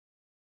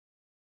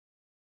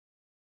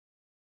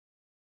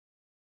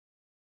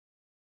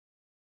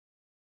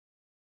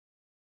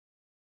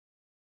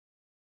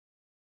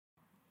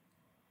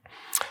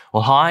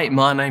Well, hi,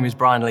 my name is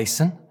Brian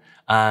Leeson,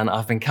 and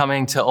I've been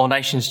coming to All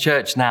Nations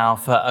Church now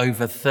for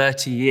over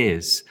 30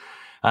 years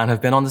and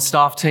have been on the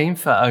staff team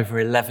for over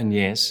 11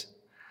 years.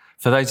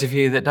 For those of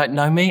you that don't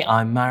know me,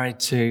 I'm married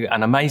to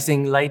an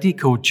amazing lady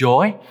called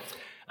Joy,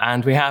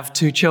 and we have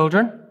 2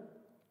 children,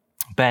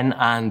 Ben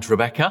and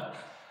Rebecca.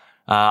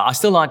 I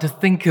still like to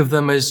think of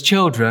them as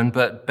children,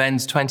 but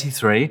Ben's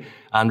 23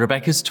 and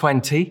Rebecca's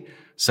 20,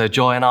 so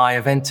Joy and I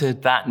have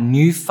entered that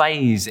new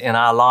phase in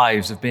our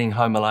lives of being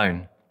home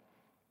alone.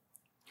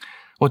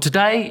 Well,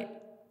 today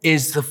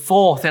is the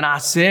 4th in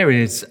our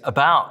series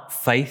about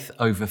faith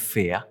over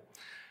fear.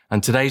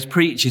 And today's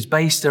preach is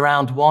based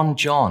around 1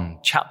 John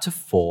chapter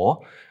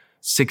 4,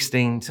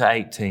 16 to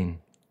 18.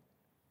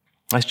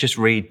 Let's just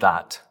read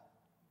that.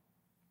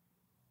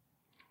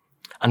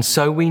 And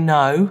so we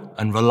know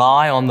and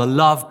rely on the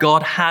love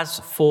God has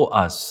for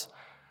us.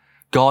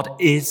 God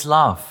is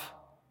love.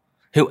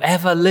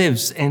 Whoever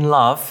lives in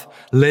love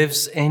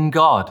lives in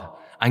God,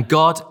 and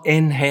God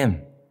in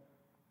him.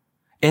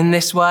 In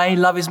this way,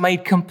 love is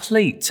made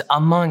complete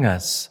among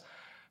us,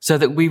 so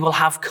that we will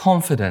have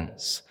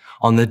confidence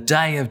on the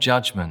day of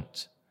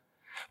judgment.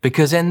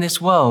 Because in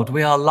this world,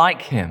 we are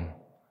like him.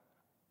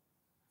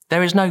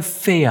 There is no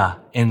fear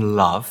in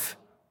love,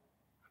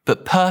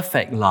 but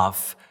perfect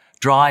love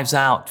drives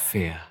out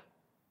fear.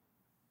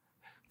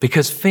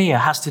 Because fear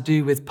has to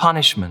do with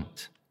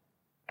punishment.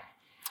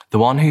 The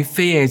one who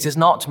fears is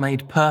not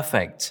made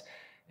perfect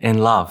in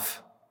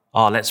love.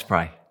 Let's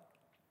pray.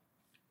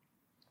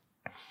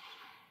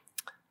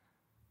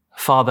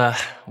 Father,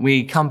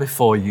 we come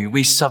before you,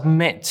 we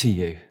submit to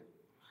you.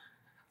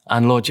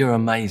 And Lord, you're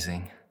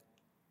amazing.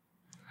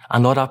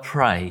 And Lord, I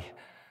pray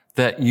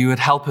that you would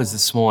help us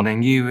this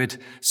morning. You would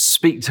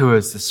speak to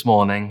us this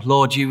morning.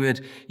 Lord, you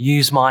would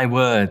use my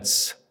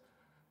words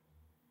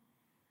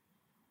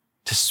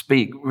to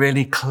speak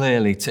really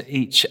clearly to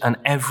each and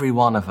every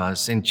one of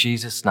us in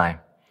Jesus' name.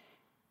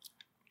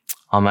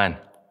 Amen.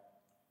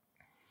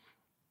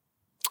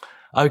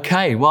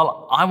 Okay,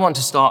 well, I want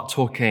to start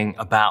talking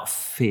about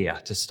fear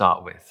to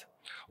start with.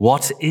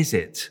 What is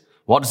it?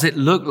 What does it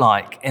look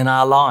like in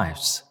our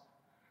lives?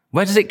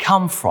 Where does it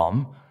come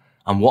from?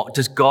 And what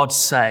does God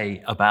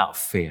say about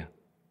fear?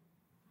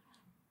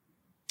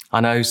 I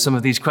know some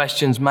of these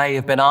questions may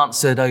have been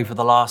answered over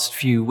the last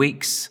few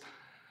weeks,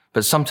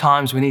 but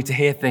sometimes we need to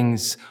hear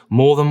things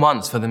more than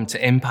once for them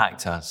to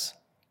impact us.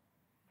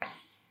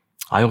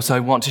 I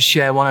also want to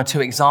share 1 or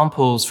 2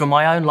 examples from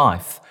my own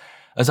life,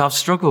 as I've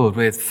struggled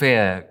with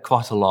fear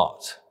quite a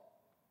lot.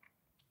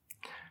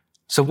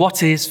 So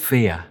what is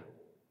fear?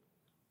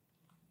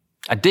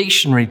 A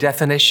dictionary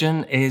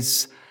definition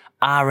is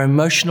our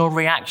emotional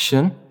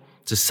reaction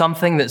to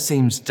something that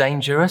seems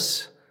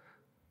dangerous.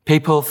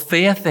 People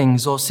fear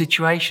things or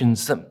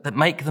situations that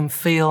make them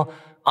feel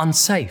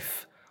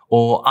unsafe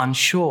or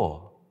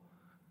unsure.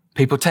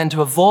 People tend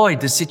to avoid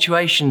the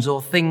situations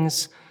or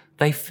things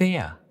they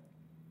fear.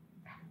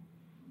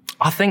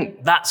 I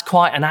think that's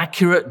quite an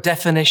accurate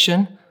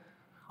definition.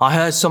 I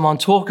heard someone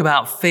talk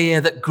about fear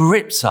that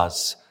grips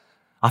us.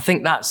 I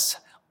think that's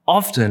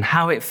often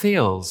how it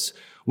feels.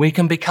 We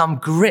can become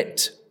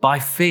gripped by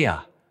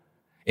fear.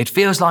 It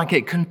feels like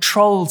it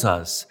controls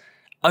us,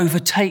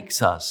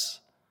 overtakes us.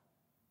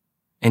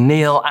 In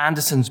Neil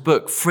Anderson's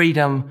book,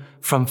 Freedom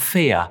from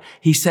Fear,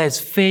 he says,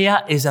 fear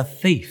is a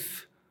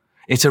thief.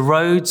 It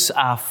erodes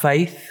our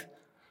faith,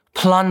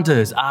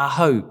 plunders our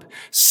hope,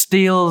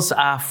 steals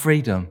our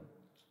freedom,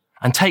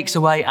 and takes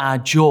away our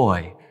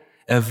joy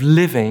of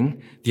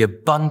living the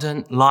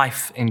abundant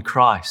life in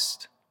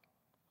Christ.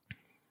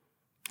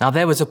 Now,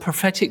 there was a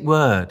prophetic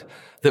word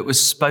that was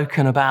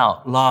spoken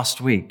about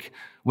last week,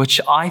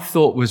 which I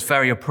thought was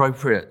very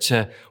appropriate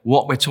to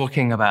what we're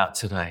talking about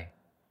today.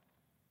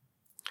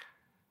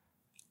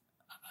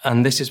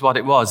 And this is what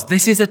it was.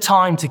 This is a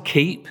time to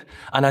keep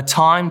and a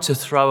time to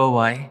throw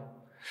away.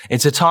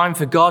 It's a time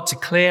for God to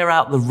clear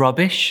out the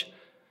rubbish,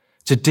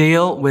 to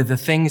deal with the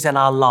things in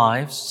our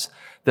lives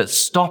that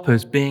stop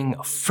us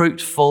being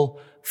fruitful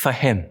for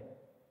him.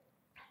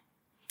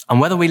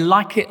 And whether we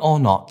like it or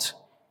not,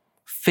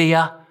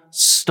 fear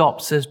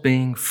stops us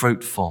being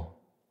fruitful.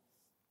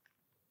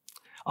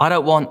 I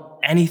don't want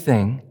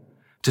anything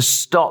to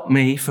stop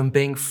me from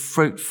being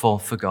fruitful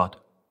for God.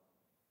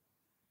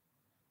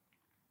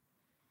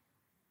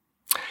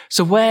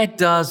 So where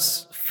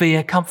does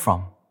fear come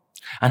from?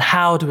 And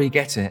how do we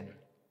get it?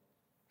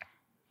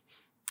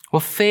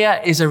 Well,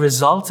 fear is a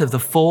result of the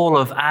fall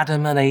of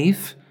Adam and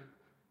Eve.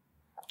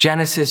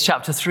 Genesis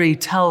chapter 3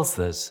 tells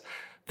us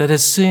that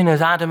as soon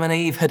as Adam and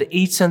Eve had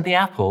eaten the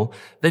apple,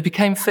 they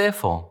became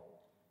fearful.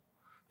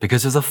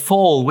 Because of the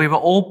fall, we were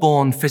all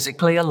born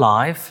physically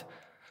alive,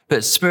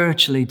 but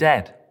spiritually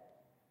dead.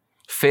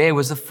 Fear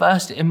was the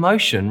first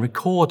emotion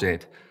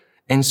recorded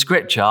in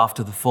Scripture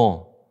after the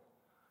fall.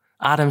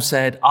 Adam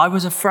said, I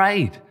was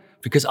afraid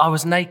because I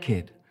was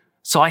naked,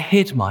 so I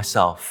hid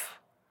myself.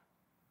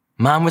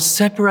 Man was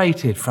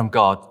separated from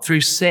God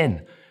through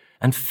sin,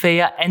 and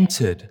fear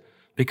entered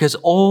because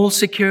all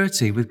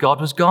security with God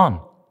was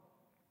gone.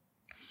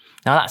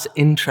 Now that's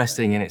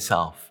interesting in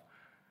itself.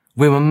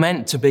 We were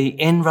meant to be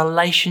in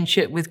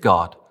relationship with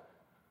God,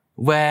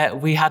 where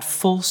we had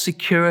full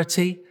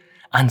security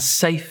and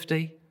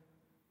safety.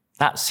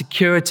 That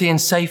security and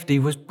safety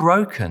was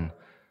broken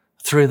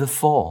through the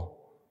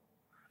fall,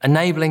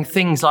 enabling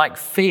things like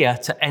fear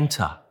to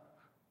enter.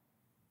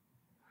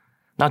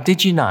 Now,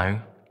 did you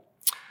know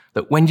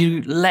that when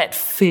you let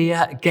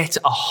fear get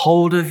a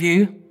hold of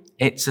you,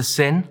 it's a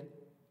sin?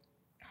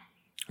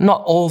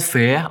 Not all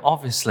fear,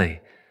 obviously.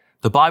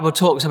 The Bible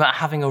talks about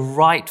having a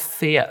right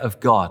fear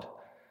of God,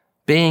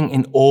 being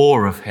in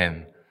awe of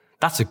him.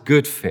 That's a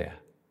good fear.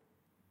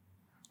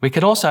 We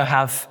could also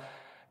have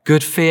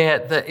good fear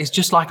that is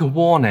just like a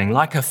warning,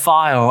 like a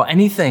fire or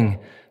anything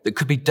that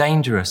could be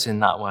dangerous in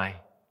that way.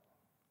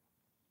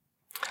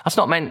 That's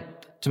not meant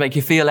to make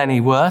you feel any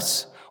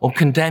worse or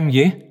condemn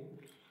you,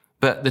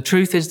 but the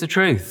truth is the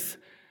truth.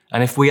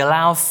 And if we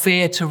allow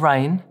fear to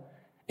reign,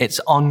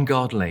 it's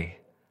ungodly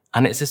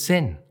and it's a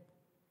sin.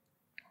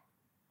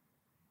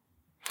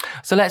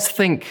 So let's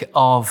think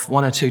of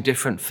one or two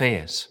different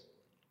fears.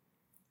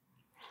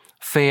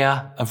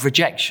 Fear of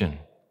rejection,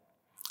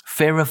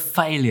 fear of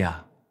failure,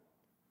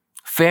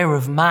 fear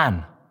of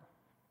man,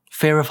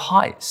 fear of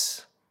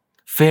heights,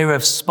 fear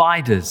of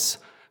spiders,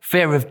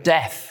 fear of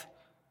death,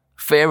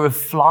 fear of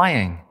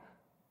flying,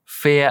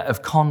 fear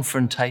of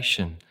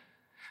confrontation,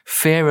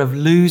 fear of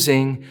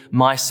losing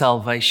my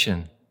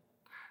salvation.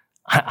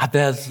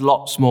 There's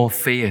lots more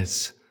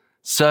fears,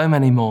 so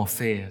many more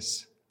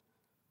fears.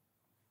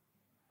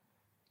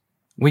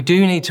 We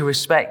do need to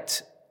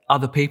respect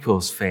other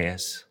people's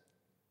fears.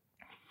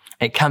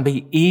 It can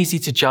be easy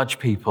to judge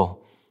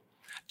people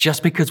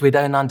just because we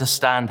don't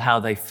understand how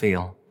they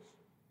feel.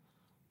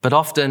 But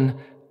often,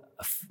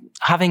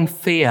 having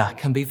fear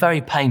can be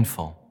very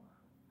painful.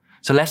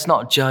 So let's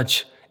not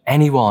judge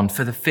anyone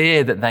for the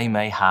fear that they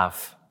may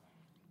have.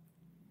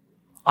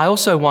 I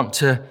also want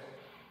to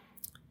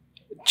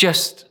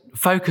just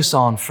focus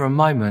on for a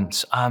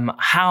moment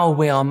how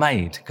we are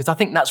made, because I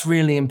think that's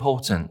really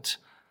important.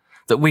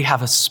 That we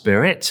have a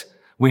spirit,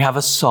 we have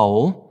a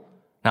soul.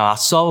 Now, our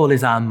soul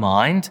is our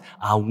mind,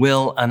 our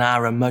will, and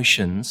our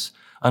emotions.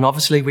 And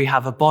obviously, we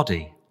have a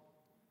body.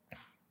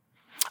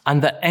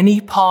 And that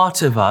any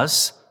part of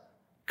us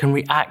can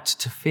react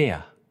to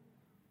fear.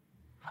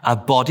 Our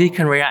body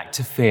can react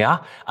to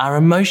fear. Our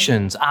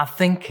emotions, our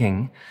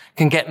thinking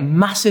can get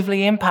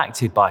massively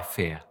impacted by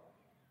fear.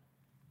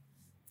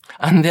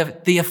 And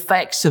the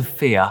effects of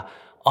fear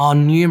are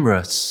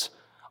numerous.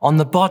 On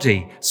the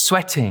body,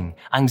 sweating,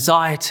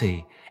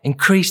 anxiety,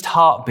 increased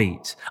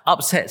heartbeat,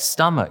 upset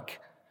stomach,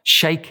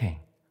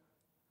 shaking.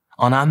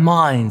 On our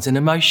minds and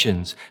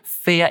emotions,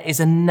 fear is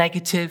a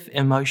negative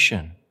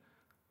emotion.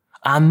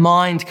 Our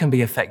mind can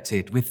be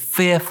affected with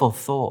fearful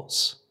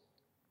thoughts.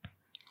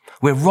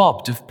 We're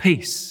robbed of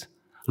peace,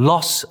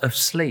 loss of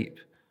sleep.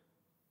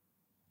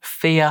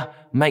 Fear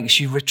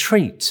makes you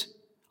retreat,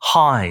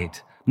 hide,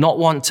 not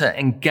want to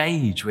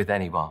engage with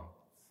anyone.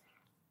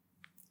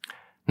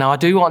 Now, I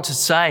do want to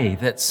say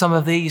that some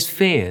of these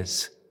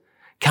fears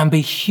can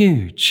be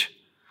huge.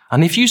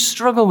 And if you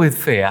struggle with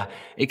fear,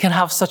 it can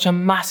have such a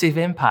massive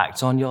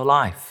impact on your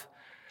life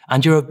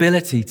and your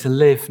ability to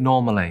live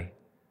normally.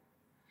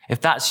 If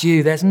that's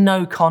you, there's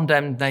no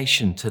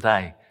condemnation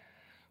today,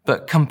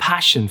 but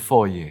compassion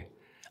for you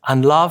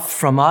and love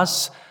from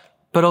us,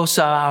 but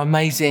also our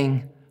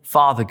amazing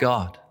Father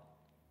God.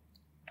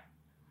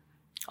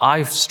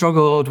 I've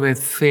struggled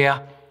with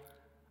fear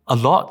a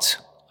lot,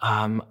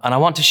 and I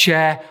want to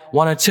share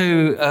one or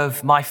two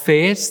of my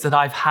fears that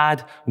I've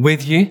had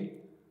with you.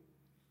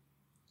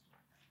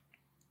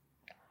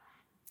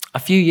 A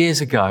few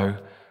years ago,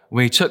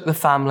 we took the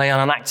family on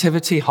an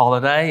activity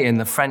holiday in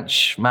the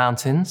French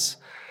mountains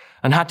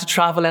and had to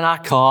travel in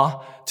our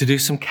car to do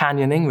some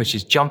canyoning, which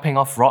is jumping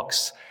off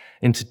rocks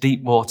into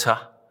deep water.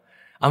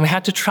 And we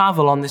had to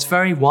travel on this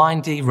very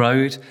windy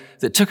road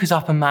that took us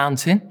up a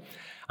mountain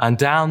and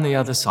down the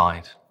other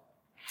side.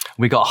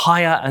 We got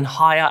higher and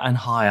higher and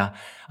higher.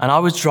 And I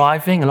was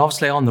driving, and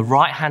obviously on the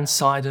right-hand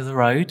side of the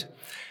road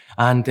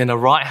and in a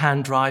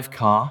right-hand drive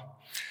car.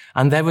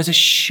 And there was a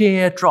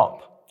sheer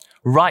drop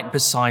right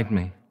beside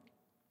me.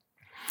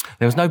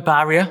 There was no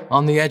barrier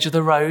on the edge of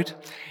the road.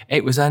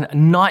 It was a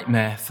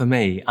nightmare for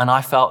me, and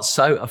I felt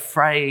so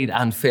afraid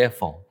and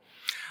fearful.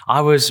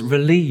 I was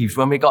relieved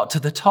when we got to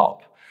the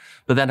top,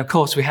 but then, of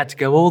course, we had to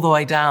go all the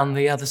way down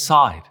the other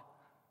side.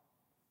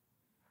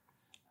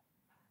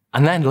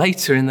 And then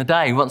later in the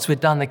day, once we'd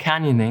done the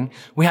canyoning,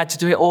 we had to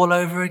do it all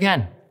over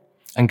again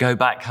and go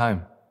back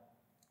home.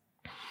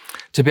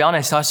 To be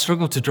honest, I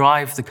struggled to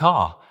drive the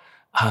car.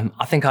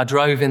 I think I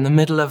drove in the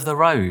middle of the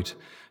road.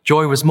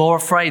 Joy was more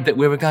afraid that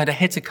we were going to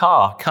hit a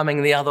car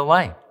coming the other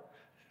way.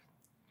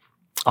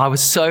 I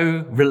was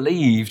so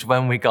relieved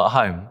when we got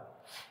home.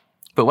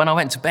 But when I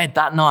went to bed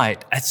that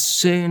night, as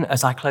soon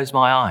as I closed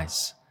my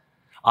eyes,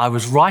 I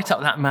was right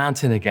up that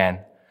mountain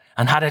again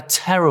and had a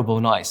terrible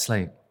night's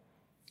sleep.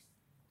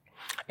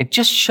 It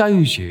just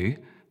shows you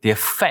the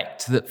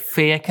effect that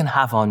fear can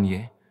have on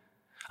you,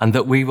 and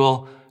that we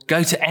will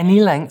go to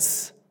any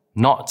lengths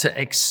not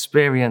to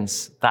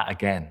experience that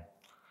again.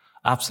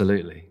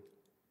 Absolutely.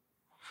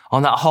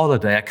 On that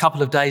holiday, a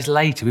couple of days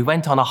later, we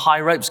went on a high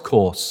ropes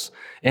course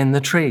in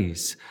the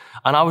trees.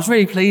 And I was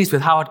really pleased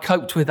with how I'd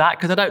coped with that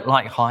because I don't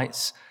like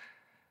heights.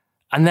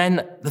 And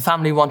then the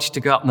family wanted to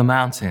go up the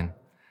mountain.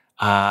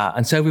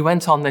 And so we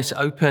went on this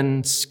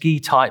open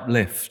ski-type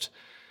lift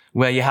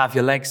where you have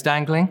your legs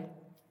dangling.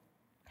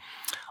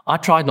 I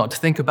tried not to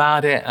think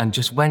about it and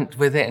just went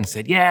with it and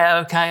said, yeah,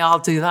 okay, I'll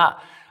do that.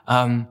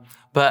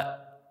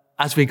 But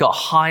as we got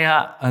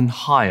higher and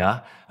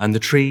higher and the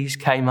trees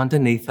came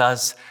underneath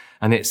us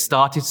and it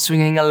started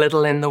swinging a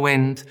little in the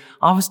wind,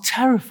 I was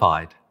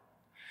terrified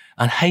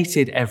and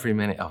hated every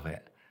minute of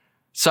it.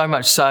 So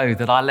much so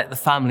that I let the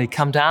family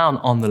come down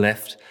on the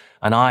lift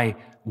and I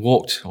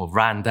walked or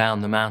ran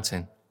down the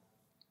mountain.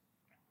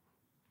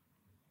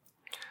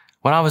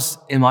 When I was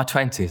in my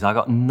 20s, I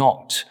got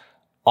knocked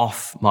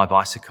off my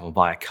bicycle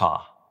by a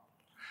car.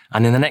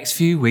 And in the next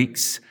few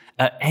weeks,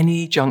 at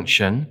any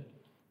junction,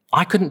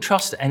 I couldn't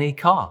trust any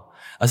car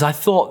as I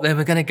thought they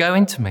were going to go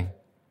into me.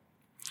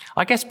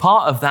 I guess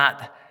part of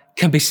that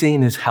can be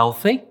seen as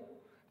healthy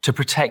to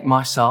protect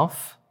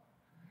myself.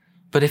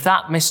 But if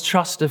that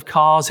mistrust of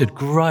cars had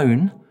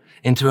grown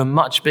into a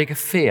much bigger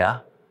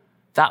fear,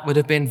 that would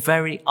have been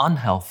very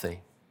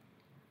unhealthy.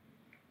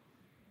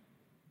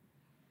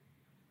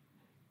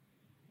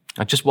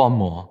 And just one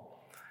more.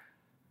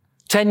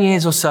 10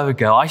 years or so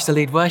ago, I used to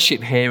lead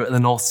worship here at the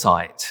North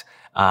Site.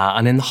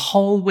 And in the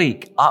whole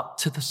week up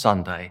to the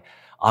Sunday,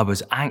 I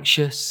was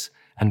anxious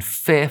and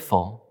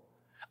fearful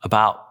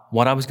about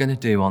what I was going to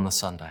do on the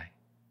Sunday.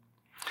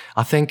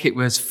 I think it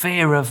was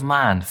fear of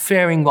man,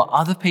 fearing what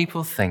other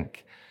people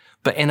think,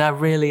 but in a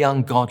really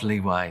ungodly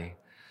way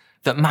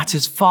that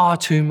matters far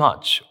too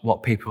much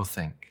what people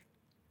think.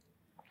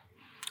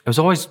 It was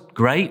always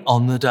great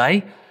on the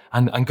day,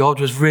 and God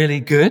was really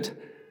good,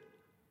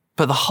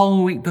 but the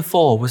whole week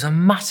before was a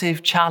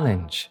massive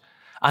challenge,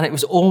 and it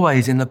was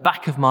always in the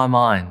back of my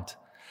mind,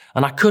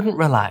 and I couldn't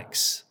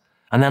relax.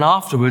 And then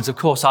afterwards, of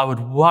course, I would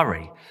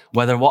worry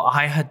whether what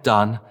I had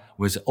done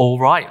was all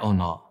right or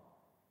not.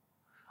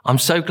 I'm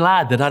so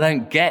glad that I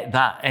don't get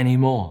that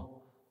anymore.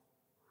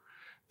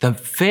 The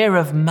fear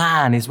of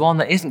man is one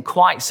that isn't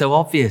quite so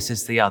obvious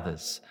as the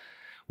others,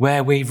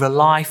 where we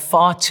rely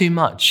far too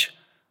much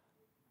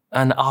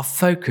and are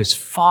focused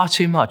far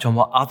too much on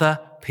what other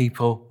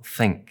people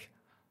think.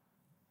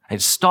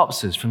 It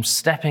stops us from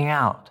stepping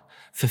out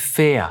for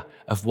fear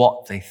of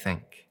what they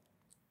think.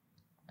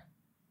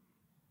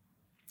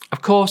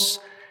 Of course,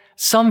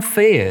 some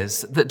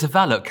fears that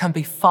develop can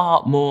be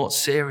far more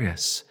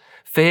serious.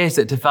 Fears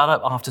that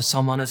develop after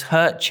someone has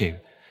hurt you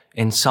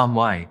in some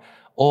way,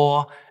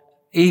 or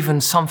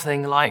even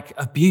something like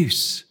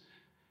abuse.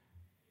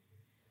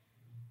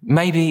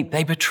 Maybe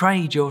they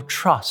betrayed your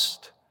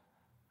trust.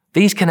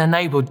 These can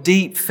enable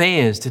deep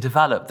fears to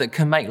develop that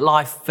can make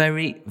life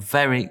very,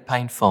 very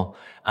painful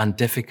and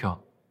difficult.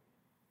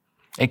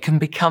 It can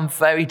become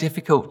very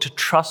difficult to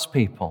trust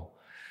people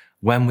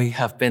when we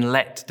have been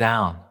let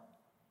down.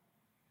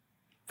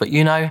 But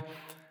you know,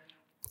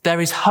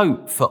 there is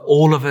hope for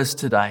all of us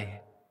today.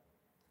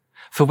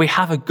 For we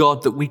have a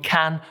God that we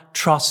can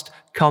trust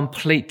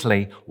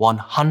completely,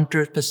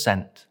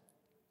 100%.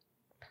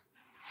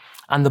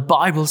 And the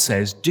Bible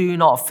says, do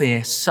not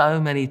fear so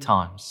many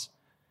times.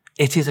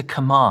 It is a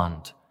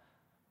command,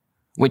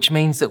 which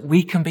means that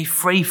we can be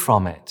free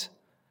from it.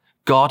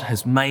 God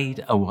has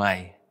made a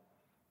way.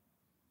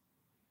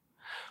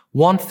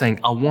 One thing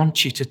I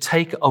want you to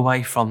take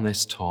away from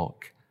this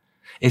talk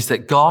is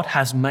that God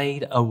has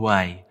made a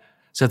way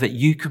so that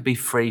you can be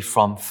free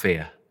from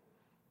fear.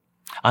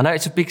 I know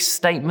it's a big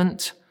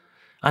statement,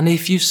 and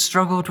if you've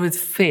struggled with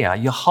fear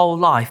your whole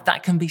life,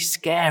 that can be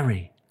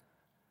scary.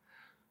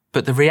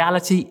 But the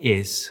reality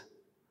is,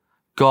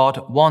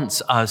 God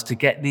wants us to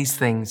get these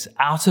things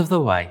out of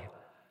the way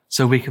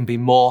so we can be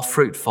more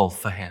fruitful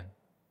for Him.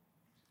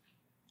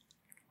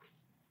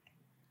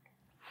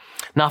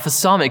 Now, for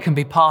some, it can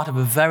be part of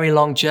a very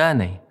long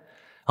journey,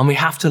 and we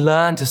have to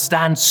learn to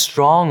stand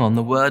strong on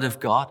the Word of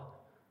God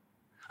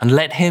and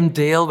let Him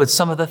deal with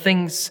some of the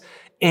things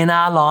in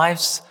our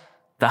lives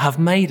that have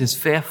made us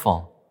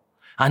fearful.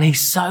 And He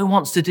so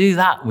wants to do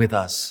that with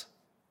us.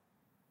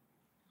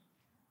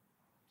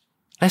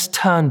 Let's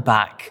turn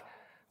back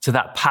to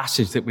that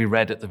passage that we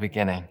read at the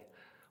beginning.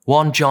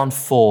 1 John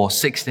 4,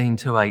 16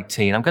 to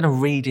 18. I'm going to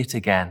read it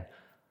again.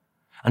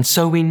 And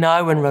so we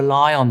know and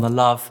rely on the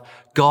love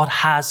God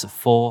has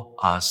for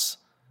us.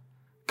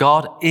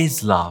 God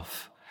is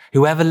love.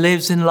 Whoever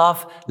lives in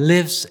love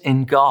lives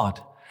in God,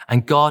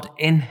 and God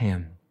in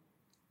him.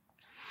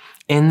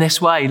 In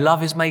this way,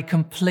 love is made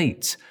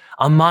complete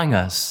among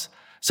us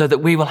so that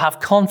we will have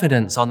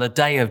confidence on the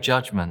day of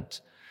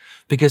judgment,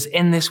 because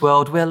in this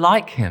world we're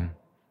like him.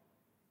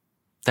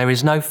 There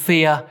is no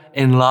fear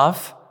in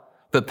love,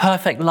 but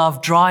perfect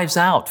love drives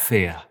out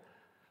fear,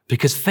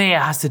 because fear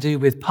has to do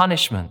with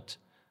punishment.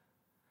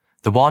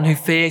 The one who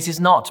fears is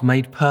not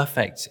made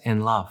perfect in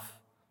love.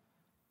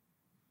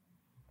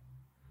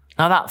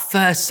 Now that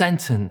first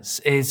sentence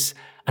is,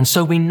 and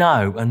so we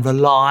know and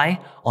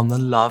rely on the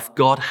love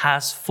God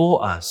has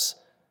for us.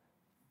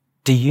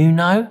 Do you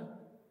know?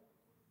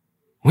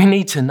 We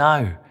need to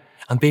know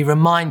and be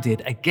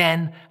reminded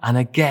again and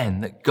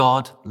again that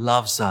God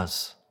loves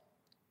us.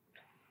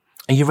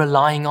 Are you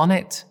relying on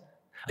it?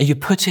 Are you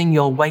putting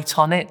your weight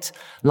on it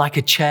like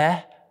a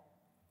chair?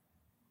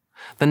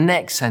 The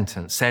next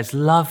sentence says,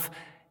 love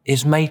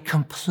is made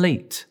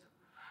complete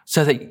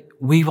so that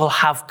we will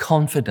have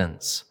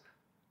confidence.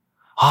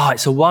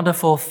 It's a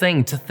wonderful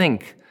thing to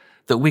think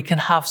that we can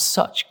have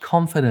such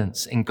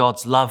confidence in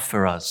God's love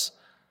for us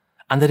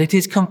and that it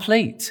is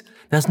complete.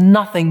 There's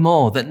nothing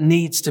more that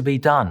needs to be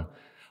done.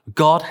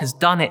 God has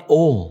done it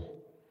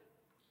all.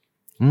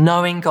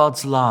 Knowing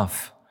God's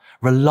love,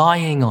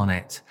 relying on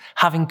it,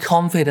 having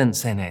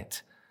confidence in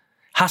it,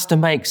 has to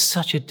make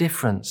such a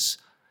difference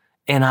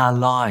in our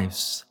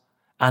lives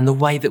and the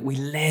way that we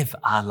live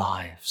our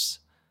lives.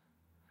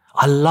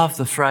 I love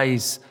the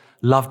phrase,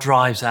 love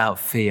drives out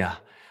fear.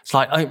 It's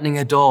like opening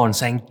a door and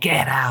saying,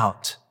 get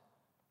out.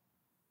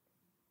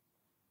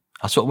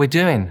 That's what we're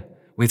doing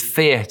with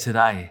fear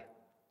today.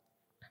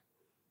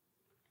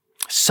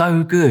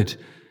 So good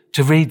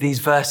to read these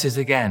verses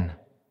again.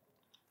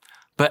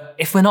 But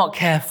if we're not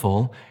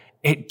careful,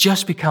 it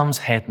just becomes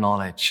head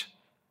knowledge.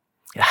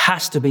 It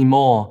has to be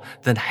more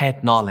than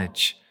head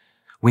knowledge.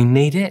 We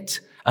need it,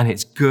 and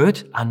it's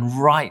good and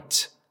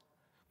right,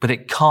 but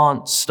it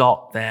can't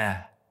stop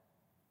there.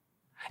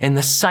 In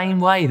the same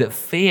way that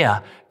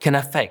fear can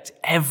affect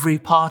every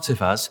part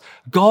of us,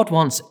 God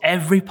wants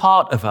every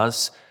part of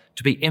us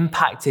to be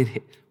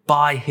impacted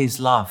by his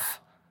love.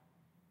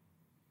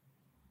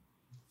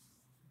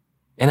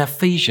 In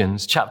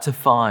Ephesians chapter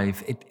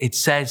 5, it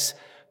says,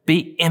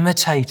 be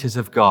imitators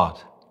of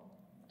God.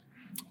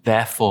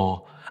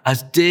 Therefore,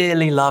 as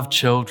dearly loved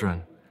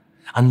children,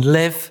 and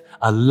live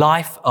a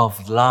life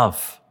of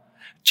love,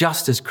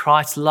 just as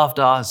Christ loved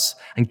us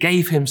and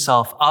gave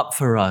himself up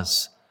for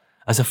us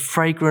as a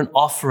fragrant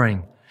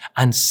offering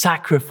and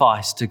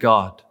sacrifice to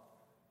God.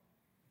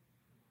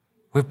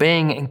 We're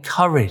being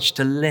encouraged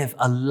to live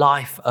a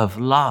life of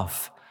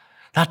love.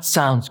 That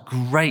sounds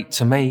great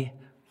to me.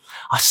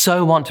 I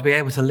so want to be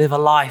able to live a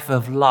life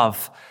of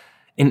love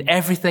in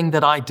everything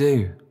that I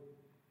do.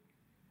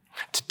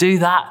 To do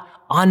that,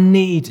 I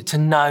need to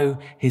know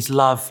his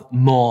love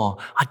more.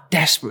 I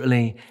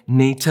desperately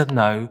need to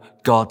know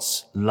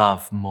God's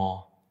love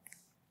more.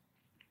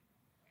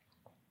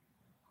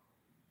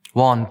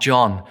 1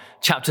 John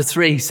chapter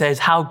 3 says,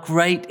 how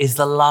great is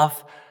the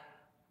love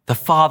the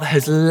Father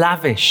has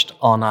lavished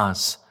on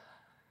us,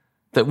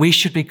 that we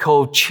should be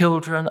called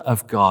children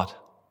of God.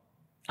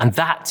 And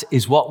that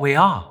is what we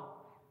are.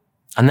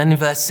 And then in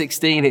verse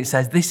 16, it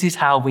says, this is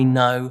how we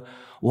know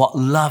what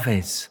love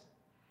is.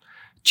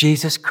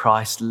 Jesus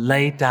Christ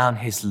laid down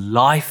his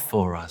life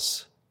for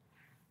us.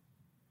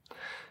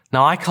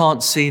 Now, I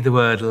can't see the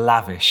word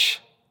lavish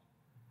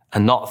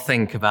and not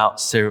think about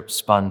syrup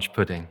sponge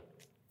pudding.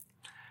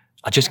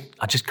 I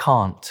just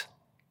can't.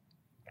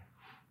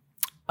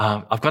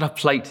 I've got a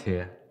plate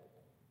here.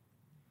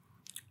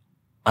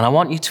 And I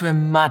want you to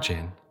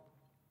imagine,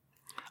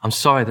 I'm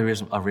sorry there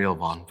isn't a real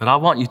one, but I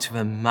want you to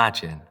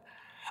imagine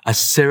a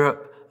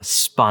syrup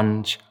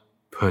sponge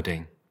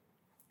pudding.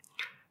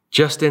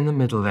 Just in the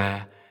middle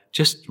there,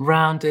 just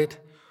rounded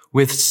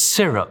with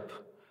syrup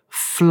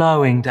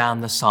flowing down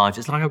the sides.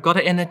 It's like I've got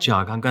it in a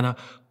jug. I'm going to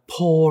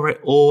pour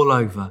it all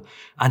over,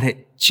 and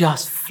it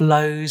just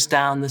flows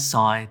down the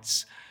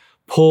sides,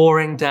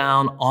 pouring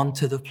down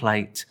onto the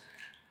plate.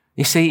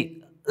 You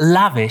see,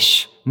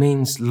 lavish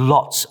means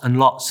lots and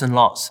lots and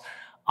lots.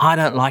 I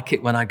don't like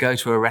it when I go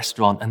to a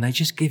restaurant and they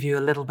just give you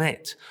a little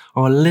bit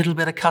or a little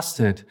bit of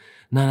custard.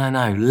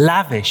 No.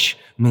 Lavish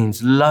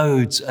means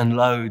loads and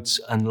loads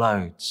and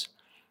loads.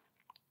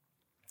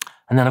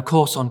 And then, of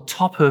course, on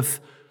top of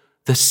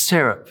the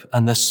syrup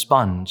and the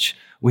sponge,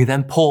 we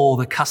then pour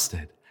the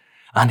custard.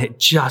 And it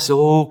just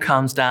all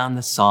comes down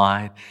the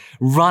side,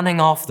 running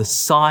off the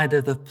side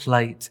of the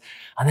plate.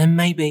 And then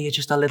maybe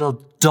just a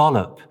little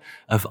dollop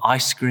of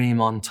ice cream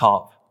on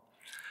top.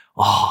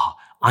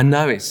 I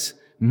know it's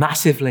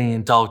massively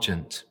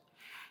indulgent.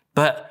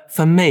 But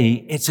for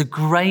me, it's a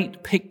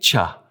great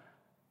picture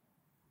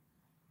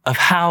of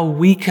how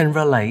we can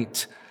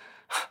relate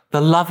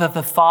the love of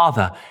the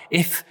Father.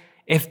 If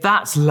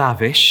that's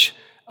lavish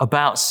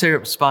about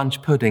syrup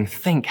sponge pudding,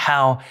 think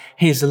how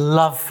his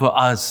love for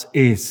us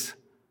is.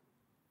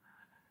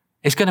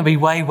 It's going to be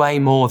way, way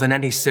more than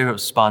any syrup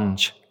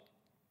sponge.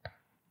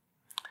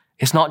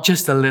 It's not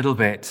just a little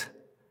bit.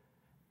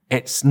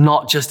 It's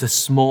not just a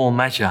small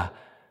measure.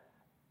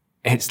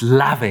 It's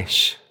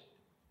lavish.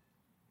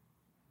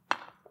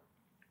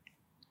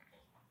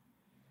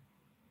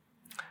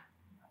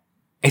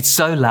 It's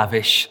so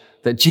lavish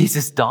that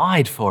Jesus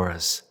died for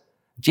us.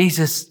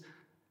 Jesus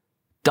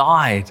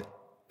died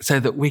so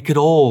that we could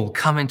all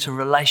come into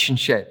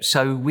relationship,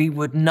 so we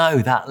would know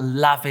that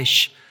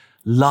lavish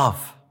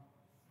love.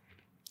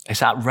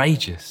 It's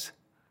outrageous.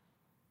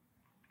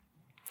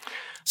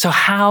 So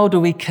how do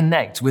we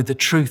connect with the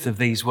truth of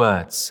these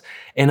words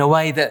in a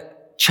way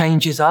that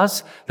changes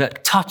us,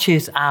 that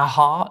touches our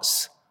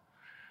hearts?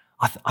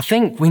 I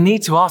think we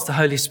need to ask the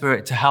Holy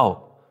Spirit to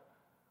help.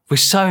 We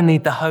so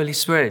need the Holy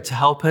Spirit to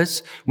help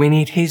us. We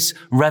need his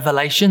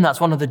revelation. That's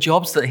one of the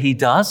jobs that he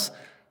does.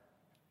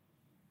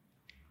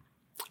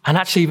 And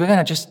actually, we're going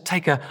to just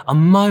take a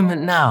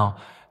moment now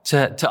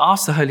to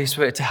ask the Holy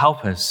Spirit to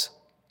help us.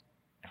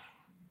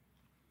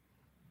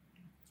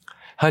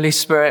 Holy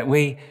Spirit,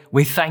 we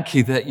thank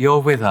you that you're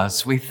with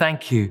us. We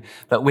thank you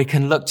that we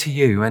can look to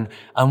you.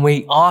 And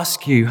we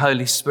ask you,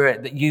 Holy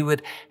Spirit, that you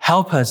would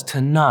help us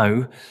to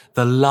know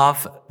the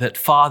love that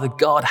Father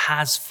God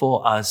has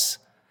for us,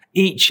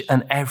 each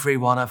and every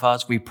one of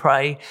us. We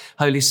pray,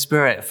 Holy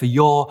Spirit, for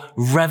your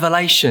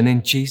revelation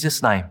in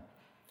Jesus' name.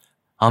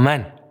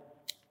 Amen.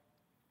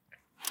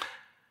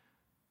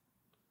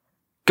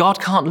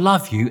 God can't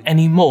love you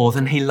any more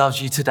than he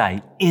loves you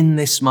today in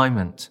this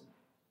moment.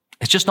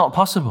 It's just not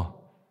possible.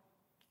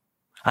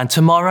 And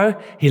tomorrow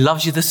he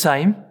loves you the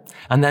same,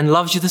 and then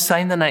loves you the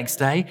same the next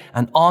day,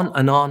 and on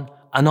and on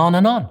and on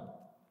and on.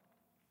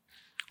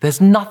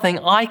 There's nothing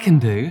I can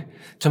do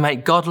to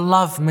make God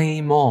love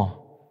me more.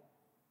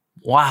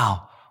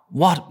 Wow,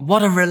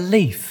 what a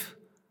relief,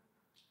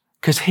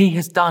 because he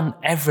has done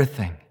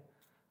everything.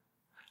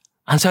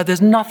 And so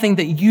there's nothing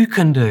that you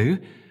can do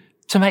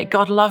to make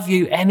God love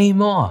you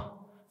anymore.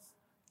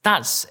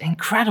 That's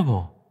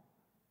incredible.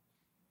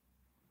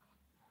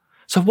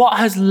 So what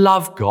has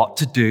love got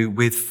to do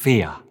with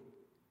fear?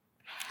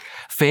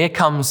 Fear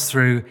comes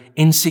through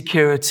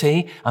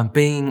insecurity and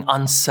being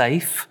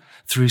unsafe,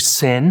 through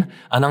sin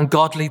and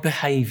ungodly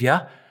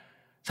behavior.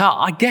 So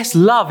I guess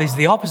love is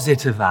the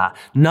opposite of that,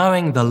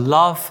 knowing the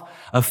love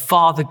of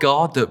Father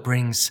God that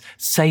brings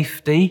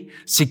safety,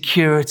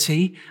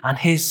 security, and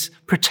his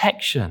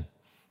protection.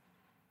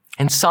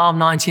 In Psalm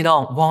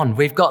 91,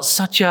 we've got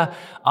such a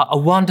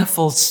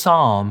wonderful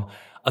psalm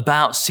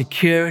about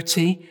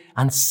security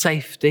and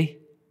safety.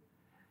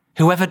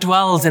 Whoever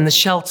dwells in the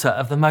shelter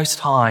of the Most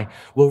High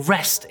will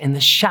rest in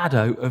the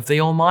shadow of the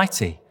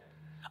Almighty.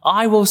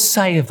 I will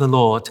say of the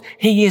Lord,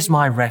 he is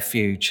my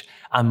refuge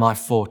and my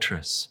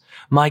fortress,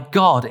 my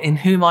God in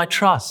whom I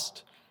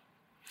trust.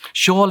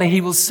 Surely he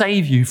will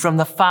save you from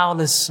the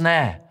fowler's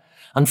snare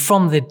and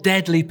from the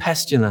deadly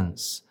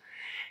pestilence.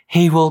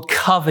 He will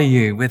cover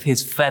you with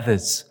his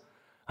feathers,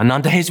 and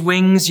under his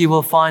wings you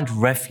will find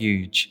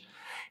refuge.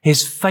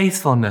 His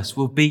faithfulness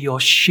will be your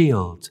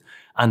shield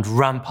and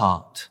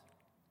rampart.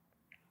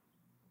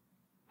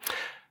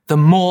 The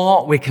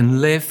more we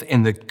can live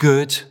in the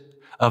good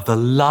of the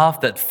love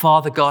that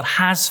Father God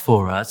has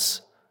for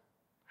us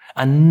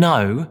and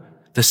know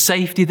the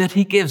safety that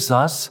he gives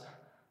us,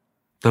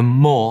 the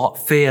more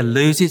fear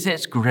loses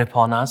its grip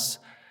on us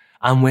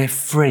and we're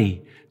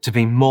free to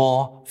be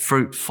more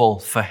fruitful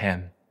for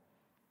him.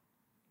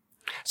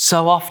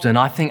 So often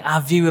I think our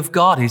view of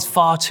God is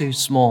far too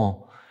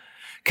small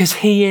because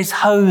he is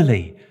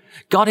holy.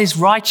 God is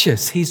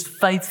righteous. He's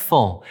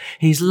faithful.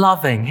 He's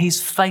loving.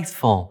 He's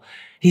faithful.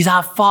 He's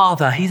our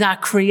Father. He's our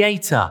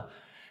Creator.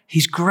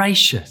 He's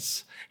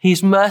gracious.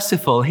 He's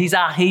merciful. He's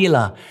our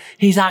healer.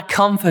 He's our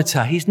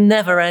comforter. He's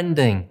never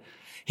ending.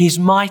 He's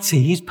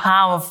mighty. He's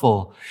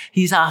powerful.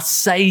 He's our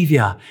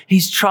Savior.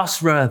 He's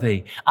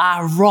trustworthy.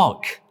 Our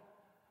rock.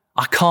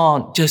 I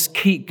can't just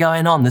keep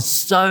going on. There's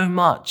so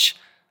much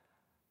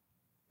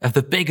of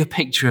the bigger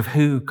picture of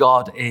who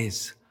God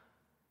is.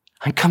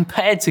 And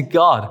compared to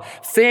God,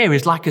 fear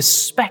is like a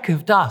speck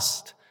of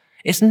dust.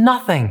 It's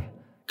nothing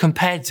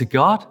compared to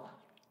God.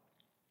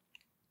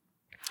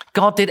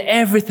 God did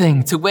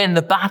everything to win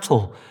the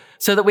battle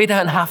so that we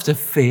don't have to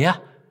fear.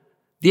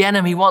 The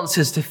enemy wants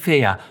us to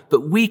fear,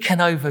 but we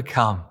can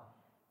overcome.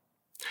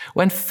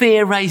 When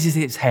fear raises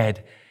its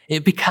head,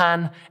 it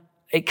can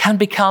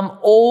become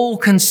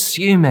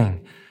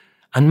all-consuming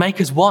and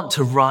make us want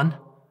to run.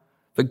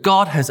 But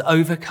God has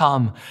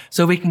overcome,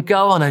 so we can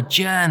go on a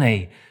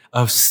journey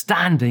of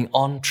standing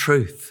on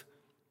truth.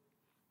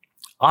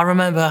 I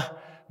remember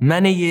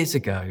many years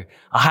ago,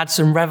 I had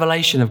some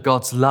revelation of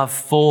God's love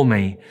for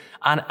me,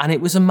 and it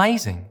was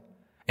amazing.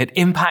 It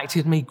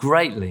impacted me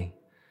greatly.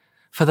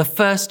 For the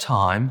first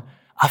time,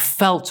 I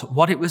felt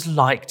what it was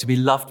like to be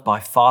loved by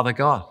Father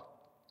God.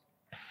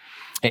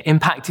 It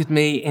impacted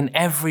me in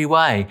every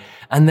way,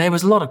 and there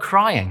was a lot of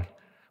crying.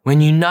 When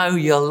you know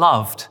you're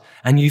loved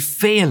and you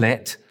feel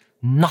it,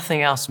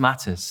 nothing else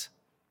matters.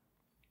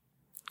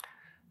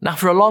 Now,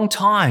 for a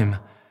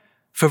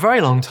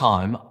very long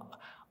time,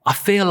 I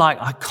feel like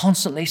I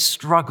constantly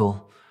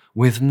struggle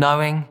with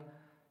knowing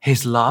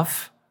his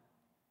love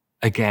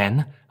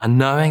again and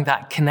knowing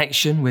that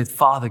connection with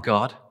Father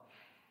God.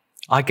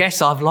 I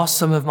guess I've lost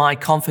some of my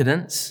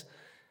confidence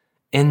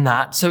in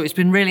that. So it's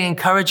been really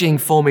encouraging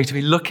for me to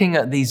be looking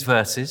at these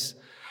verses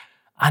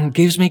and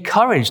gives me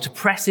courage to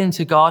press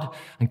into God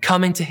and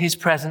come into his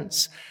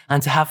presence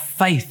and to have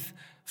faith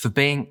for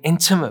being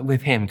intimate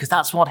with him, because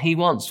that's what he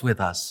wants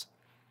with us.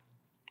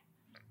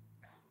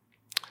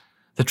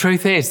 The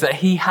truth is that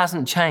he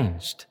hasn't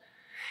changed.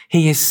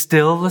 He is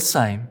still the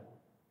same.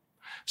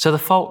 So the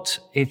fault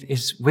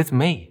is with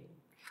me.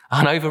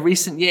 And over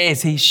recent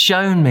years, he's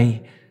shown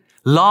me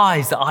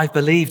lies that I've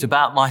believed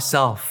about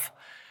myself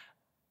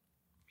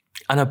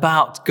and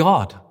about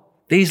God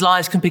These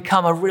lies can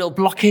become a real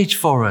blockage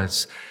for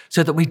us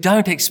so that we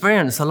don't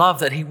experience the love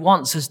that he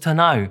wants us to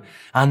know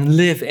and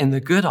live in the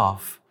good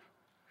of.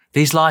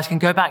 These lies can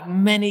go back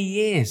many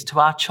years to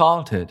our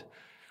childhood.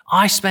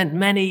 I spent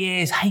many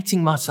years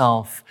hating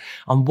myself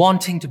and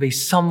wanting to be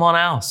someone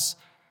else.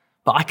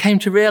 But I came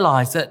to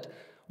realize that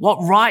what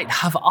right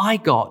have I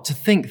got to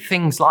think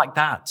things like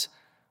that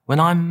when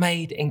I'm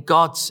made in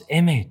God's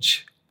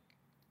image?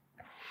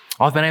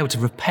 I've been able to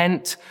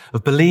repent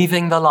of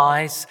believing the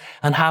lies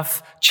and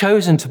have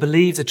chosen to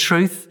believe the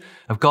truth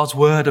of God's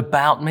word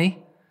about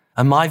me.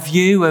 And my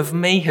view of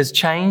me has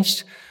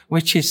changed,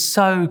 which is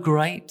so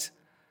great.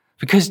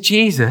 Because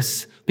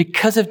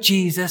of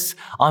Jesus,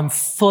 I'm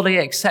fully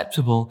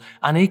acceptable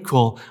and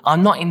equal.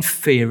 I'm not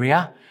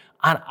inferior.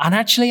 And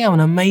actually, I'm an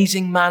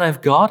amazing man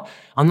of God.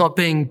 I'm not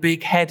being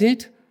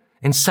big-headed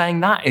in saying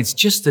that. It's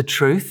just the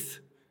truth.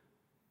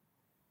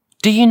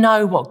 Do you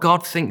know what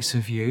God thinks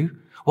of you?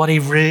 What he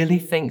really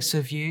thinks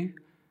of you?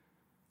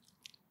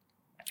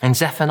 In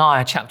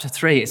Zephaniah chapter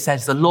 3, it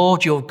says, "The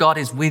Lord your God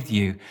is with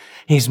you.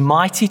 He's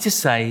mighty to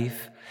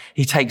save.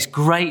 He takes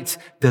great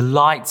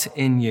delight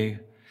in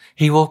you.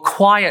 He will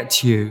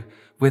quiet you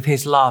with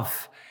his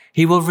love.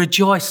 He will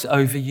rejoice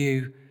over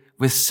you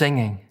with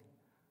singing."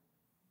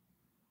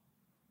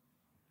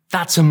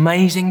 That's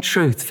amazing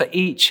truth for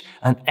each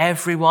and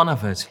every one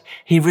of us.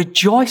 He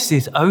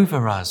rejoices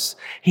over us.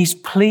 He's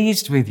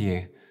pleased with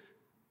you.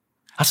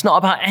 That's not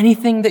about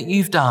anything that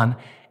you've done.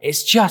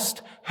 It's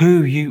just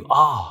who you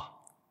are.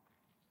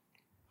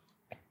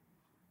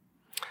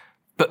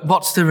 But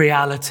what's the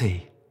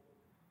reality?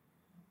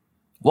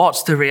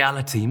 What's the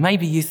reality?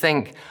 Maybe you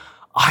think,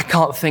 I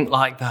can't think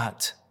like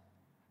that.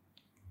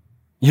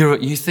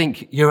 You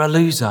think you're a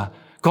loser.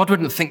 God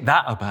wouldn't think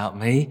that about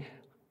me.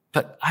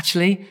 But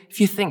actually, if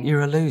you think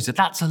you're a loser,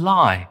 that's a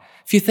lie.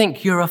 If you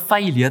think you're a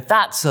failure,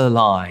 that's a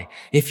lie.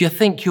 If you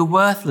think you're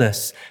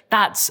worthless,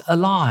 that's a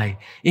lie.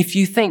 If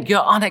you think you're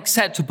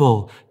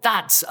unacceptable,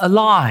 that's a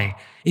lie.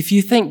 If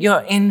you think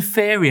you're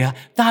inferior,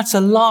 that's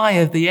a lie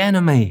of the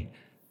enemy.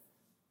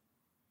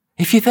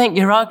 If you think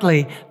you're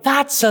ugly,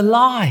 that's a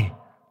lie.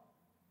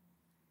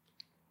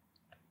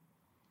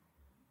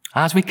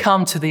 As we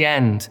come to the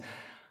end,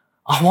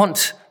 I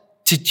want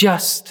to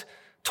just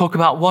talk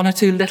about one or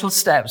two little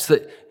steps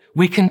that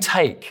we can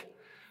take.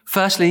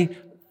 Firstly,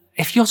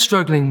 if you're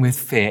struggling with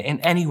fear in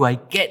any way,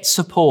 get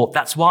support.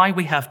 That's why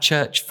we have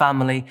church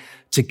family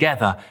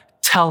together.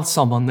 Tell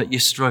someone that you're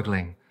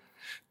struggling.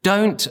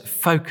 Don't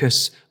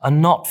focus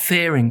on not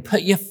fearing.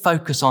 Put your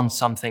focus on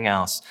something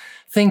else.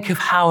 Think of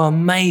how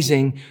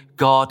amazing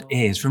God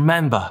is.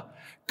 Remember,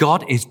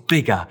 God is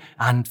bigger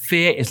and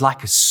fear is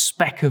like a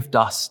speck of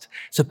dust.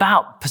 It's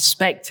about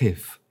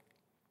perspective.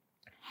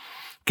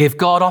 Give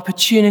God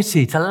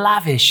opportunity to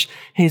lavish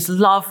his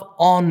love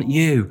on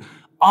you.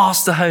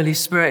 Ask the Holy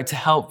Spirit to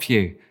help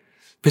you.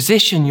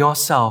 Position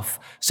yourself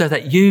so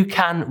that you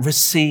can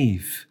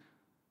receive.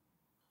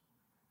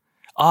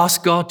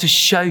 Ask God to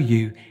show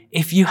you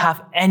if you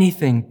have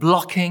anything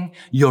blocking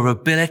your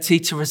ability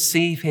to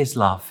receive his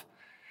love.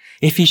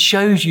 If he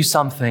shows you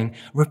something,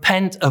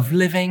 repent of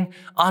living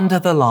under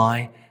the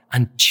lie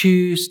and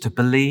choose to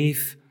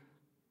believe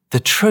the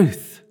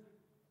truth.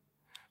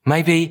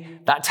 Maybe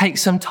that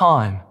takes some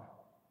time,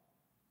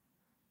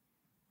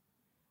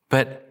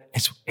 but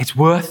it's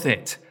worth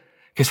it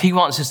because he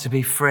wants us to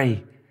be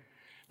free.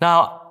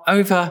 Now,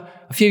 over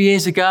a few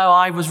years ago,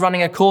 I was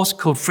running a course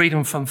called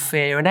Freedom from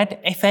Fear. And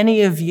if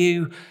any of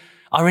you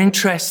are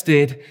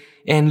interested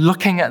in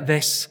looking at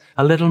this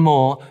a little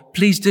more,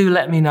 please do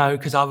let me know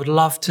because I would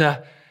love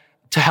to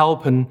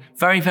help and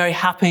very, very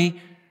happy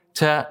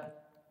to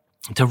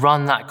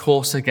run that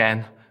course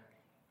again.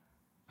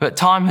 But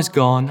time has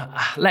gone.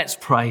 Let's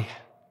pray.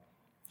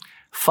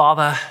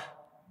 Father,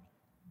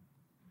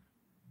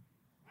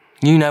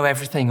 you know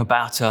everything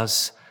about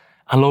us.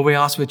 And Lord, we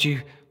ask, would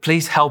you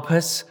please help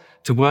us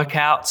to work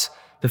out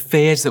the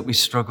fears that we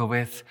struggle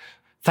with.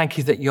 Thank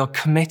you that you're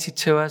committed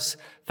to us.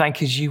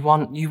 Thank you you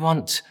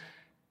want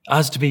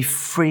us to be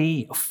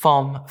free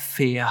from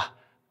fear.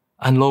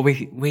 And Lord,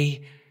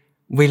 we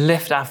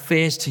lift our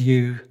fears to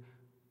you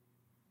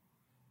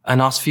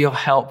and ask for your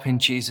help in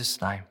Jesus'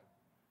 name.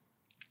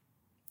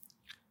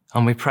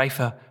 And we pray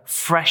for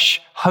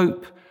fresh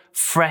hope,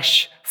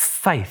 fresh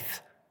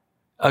faith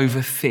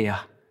over fear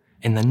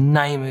in the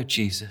name of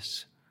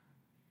Jesus.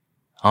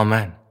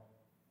 Amen.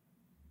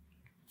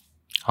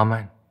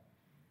 Amen.